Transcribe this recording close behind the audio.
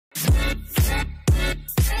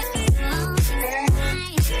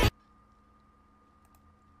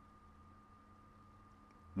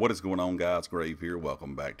What is going on, guys? Grave here.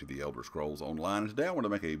 Welcome back to the Elder Scrolls Online. And today I want to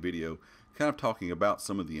make a video kind of talking about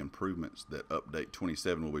some of the improvements that Update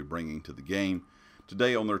 27 will be bringing to the game.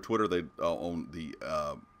 Today on their Twitter, on the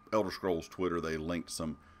Elder Scrolls Twitter, they linked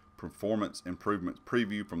some performance improvements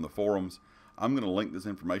preview from the forums. I'm going to link this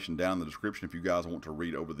information down in the description if you guys want to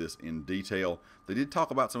read over this in detail. They did talk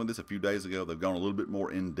about some of this a few days ago. They've gone a little bit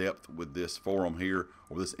more in depth with this forum here,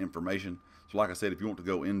 or this information. So like I said, if you want to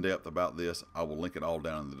go in depth about this, I will link it all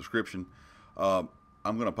down in the description. I'm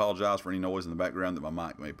going to apologize for any noise in the background that my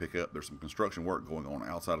mic may pick up. There's some construction work going on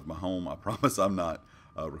outside of my home. I promise I'm not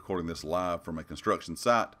recording this live from a construction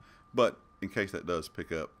site, but in case that does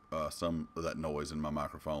pick up some of that noise in my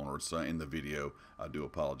microphone or in the video, I do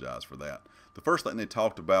apologize for that. The first thing they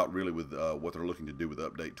talked about really with what they're looking to do with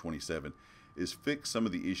Update 27 is fix some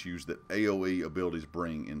of the issues that AoE abilities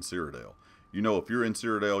bring in Cyrodiil. You know, if you're in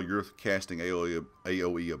Cyrodiil, you're casting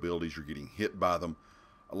AoE abilities, you're getting hit by them.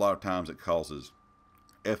 A lot of times it causes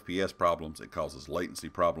FPS problems, it causes latency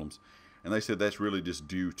problems, and they said that's really just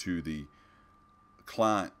due to the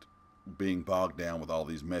client being bogged down with all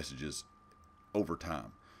these messages over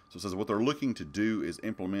time. So it says what they're looking to do is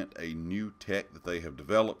implement a new tech that they have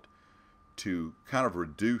developed to kind of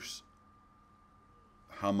reduce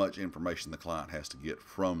how much information the client has to get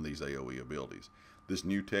from these AoE abilities. This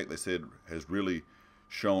new tech, they said, has really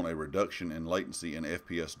shown a reduction in latency and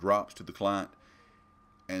FPS drops to the client,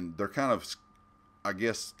 and they're kind of, I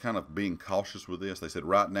guess, kind of being cautious with this. They said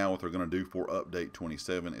right now what they're going to do for Update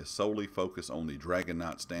 27 is solely focus on the Dragon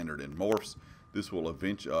Knight standard and morphs. This will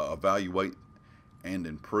evaluate and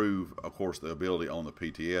improve, of course, the ability on the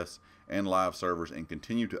PTS and live servers, and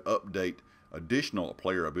continue to update additional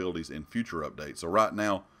player abilities in future updates. So right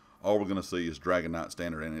now, all we're going to see is Dragon Knight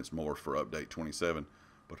standard and its morphs for Update 27.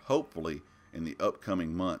 But hopefully, in the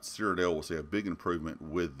upcoming months, Cyrodiil will see a big improvement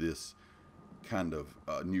with this kind of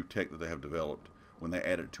new tech that they have developed when they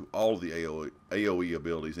add it to all of the AoE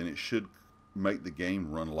abilities, and it should make the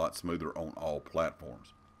game run a lot smoother on all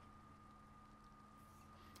platforms.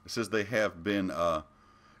 It says they have been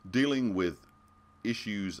dealing with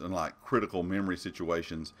issues in like critical memory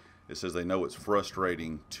situations. It says they know it's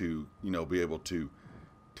frustrating to, be able to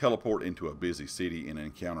teleport into a busy city and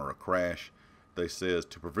encounter a crash. They says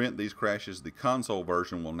to prevent these crashes, the console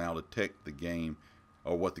version will now detect the game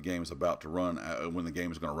or what the game is about to run when the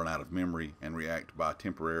game is going to run out of memory, and react by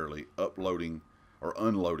temporarily uploading or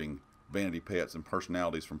unloading vanity pets and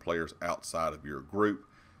personalities from players outside of your group.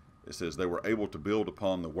 It says they were able to build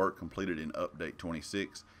upon the work completed in Update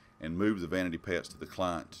 26 and move the vanity pets to the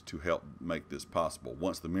client to help make this possible.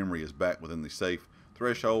 Once the memory is back within the safe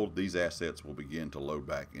threshold, these assets will begin to load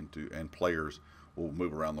back into, and players will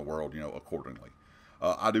move around the world, accordingly.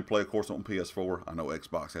 I do play, of course, on PS4. I know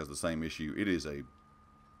Xbox has the same issue. It is a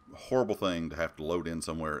horrible thing to have to load in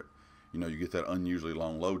somewhere. You get that unusually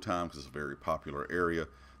long load time because it's a very popular area.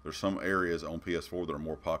 There's some areas on PS4 that are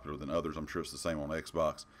more popular than others. I'm sure it's the same on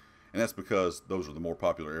Xbox. And that's because those are the more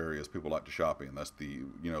popular areas people like to shop in. That's the,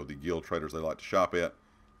 the guild traders they like to shop at.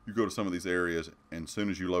 You go to some of these areas, and as soon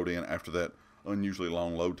as you load in, after that unusually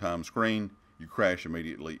long load time screen, you crash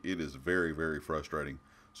immediately. It is very, very frustrating.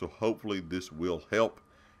 So hopefully this will help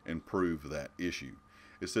improve that issue.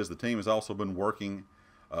 It says the team has also been working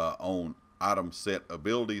on item set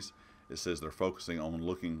abilities. It says they're focusing on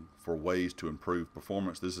looking for ways to improve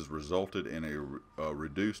performance. This has resulted in a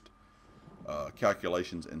reduced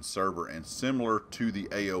calculations in server, and similar to the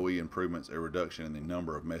AoE improvements, a reduction in the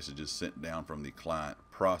number of messages sent down from the client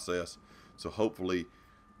process. So hopefully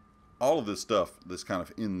all of this stuff that's kind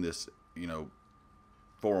of in this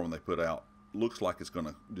forum they put out looks like it's going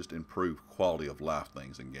to just improve quality of life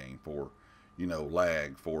things in game for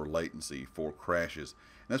lag, for latency, for crashes.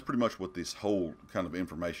 And that's pretty much what this whole kind of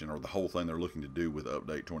information, or the whole thing they're looking to do with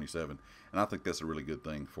Update 27, and I think that's a really good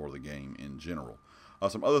thing for the game in general.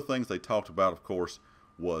 Some other things they talked about, of course,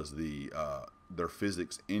 was their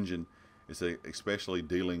physics engine. It's especially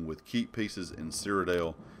dealing with keep pieces in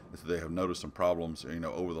Cyrodiil. They have noticed some problems,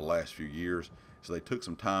 over the last few years. So they took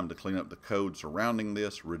some time to clean up the code surrounding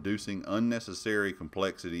this, reducing unnecessary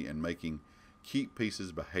complexity and making keep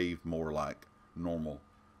pieces behave more like normal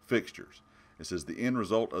fixtures. It says the end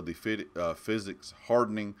result of the physics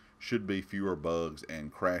hardening should be fewer bugs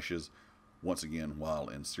and crashes, once again, while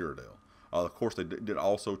in Cyrodiil. Of course, they did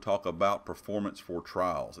also talk about performance for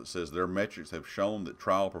trials. It says their metrics have shown that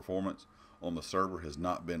trial performance on the server has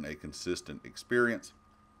not been a consistent experience.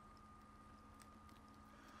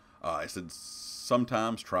 It said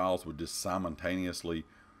sometimes trials would just simultaneously,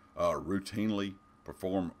 routinely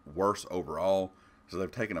perform worse overall. So they've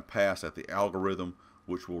taken a pass at the algorithm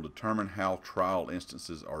which will determine how trial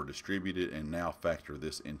instances are distributed and now factor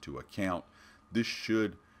this into account. This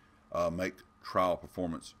should make trial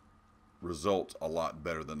performance results a lot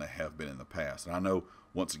better than they have been in the past. And I know,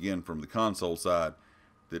 once again, from the console side,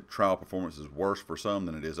 that trial performance is worse for some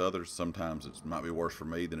than it is others. Sometimes it might be worse for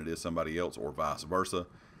me than it is somebody else, or vice versa.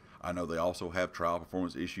 I know they also have trial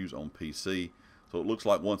performance issues on PC. So it looks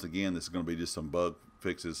like, once again, this is going to be just some bug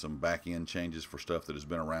fixes, some back-end changes for stuff that has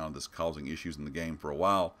been around that's causing issues in the game for a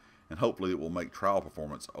while. And hopefully it will make trial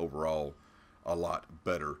performance overall a lot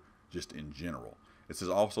better just in general. It says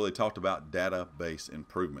also they talked about database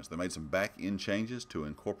improvements. They made some back-end changes to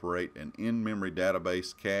incorporate an in-memory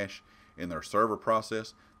database cache in their server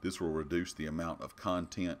process. This will reduce the amount of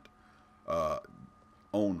content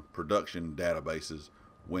on production databases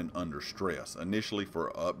when under stress. Initially,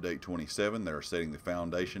 for update 27, they're setting the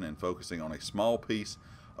foundation and focusing on a small piece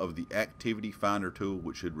of the activity finder tool,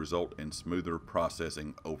 which should result in smoother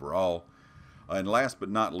processing overall. And last but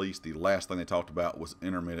not least, the last thing they talked about was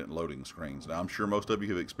intermittent loading screens. Now, I'm sure most of you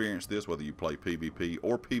have experienced this, whether you play PvP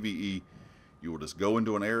or PvE. You will just go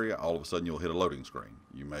into an area, all of a sudden you'll hit a loading screen.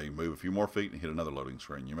 You may move a few more feet and hit another loading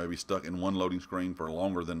screen. You may be stuck in one loading screen for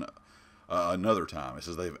longer than another time. It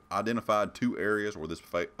says they've identified 2 areas where this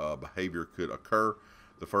behavior could occur.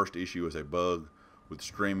 The first issue is a bug with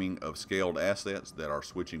streaming of scaled assets that are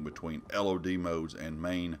switching between LOD modes and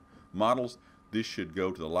main models. This should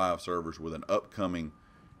go to the live servers with an upcoming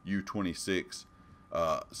U26.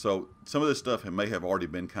 So some of this stuff may have already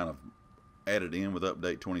been kind of added in with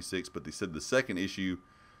update 26, but they said the second issue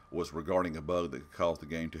was regarding a bug that could cause the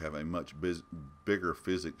game to have a much bigger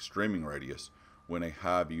physics streaming radius when a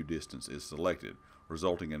high view distance is selected,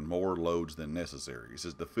 resulting in more loads than necessary. It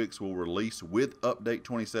says the fix will release with update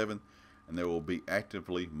 27, and they will be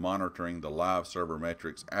actively monitoring the live server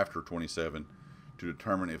metrics after 27 to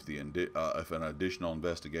determine if an additional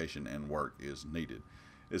investigation and work is needed.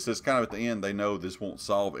 It says kind of at the end, they know this won't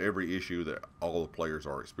solve every issue that all the players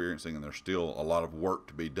are experiencing, and there's still a lot of work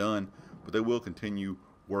to be done, but they will continue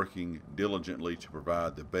working diligently to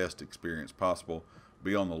provide the best experience possible.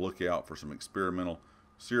 Be on the lookout for some experimental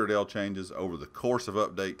Cyrodiil changes over the course of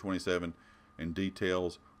update 27, and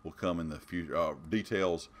details will come in the future.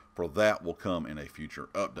 Details for that will come in a future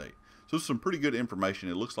update. So some pretty good information.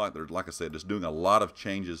 It looks like they're, like I said, just doing a lot of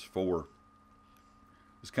changes for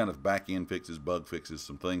this kind of back-end fixes, bug fixes,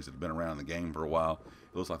 some things that have been around in the game for a while.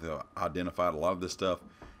 It looks like they've identified a lot of this stuff.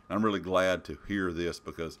 And I'm really glad to hear this,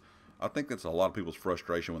 because I think that's a lot of people's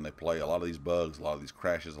frustration when they play. A lot of these bugs, a lot of these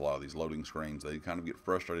crashes, a lot of these loading screens, they kind of get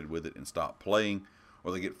frustrated with it and stop playing,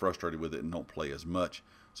 or they get frustrated with it and don't play as much.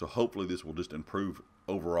 So hopefully this will just improve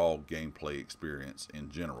overall gameplay experience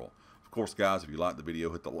in general. Of course, guys, if you like the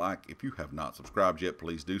video, hit the like. If you have not subscribed yet,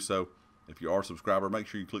 please do so. If you are a subscriber, make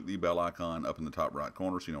sure you click the bell icon up in the top right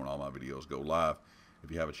corner so you know when all my videos go live.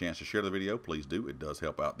 If you have a chance to share the video, please do. It does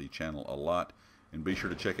help out the channel a lot. And be sure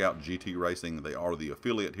to check out GT Racing. They are the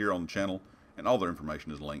affiliate here on the channel, and all their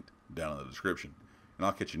information is linked down in the description. And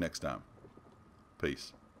I'll catch you next time.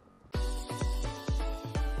 Peace.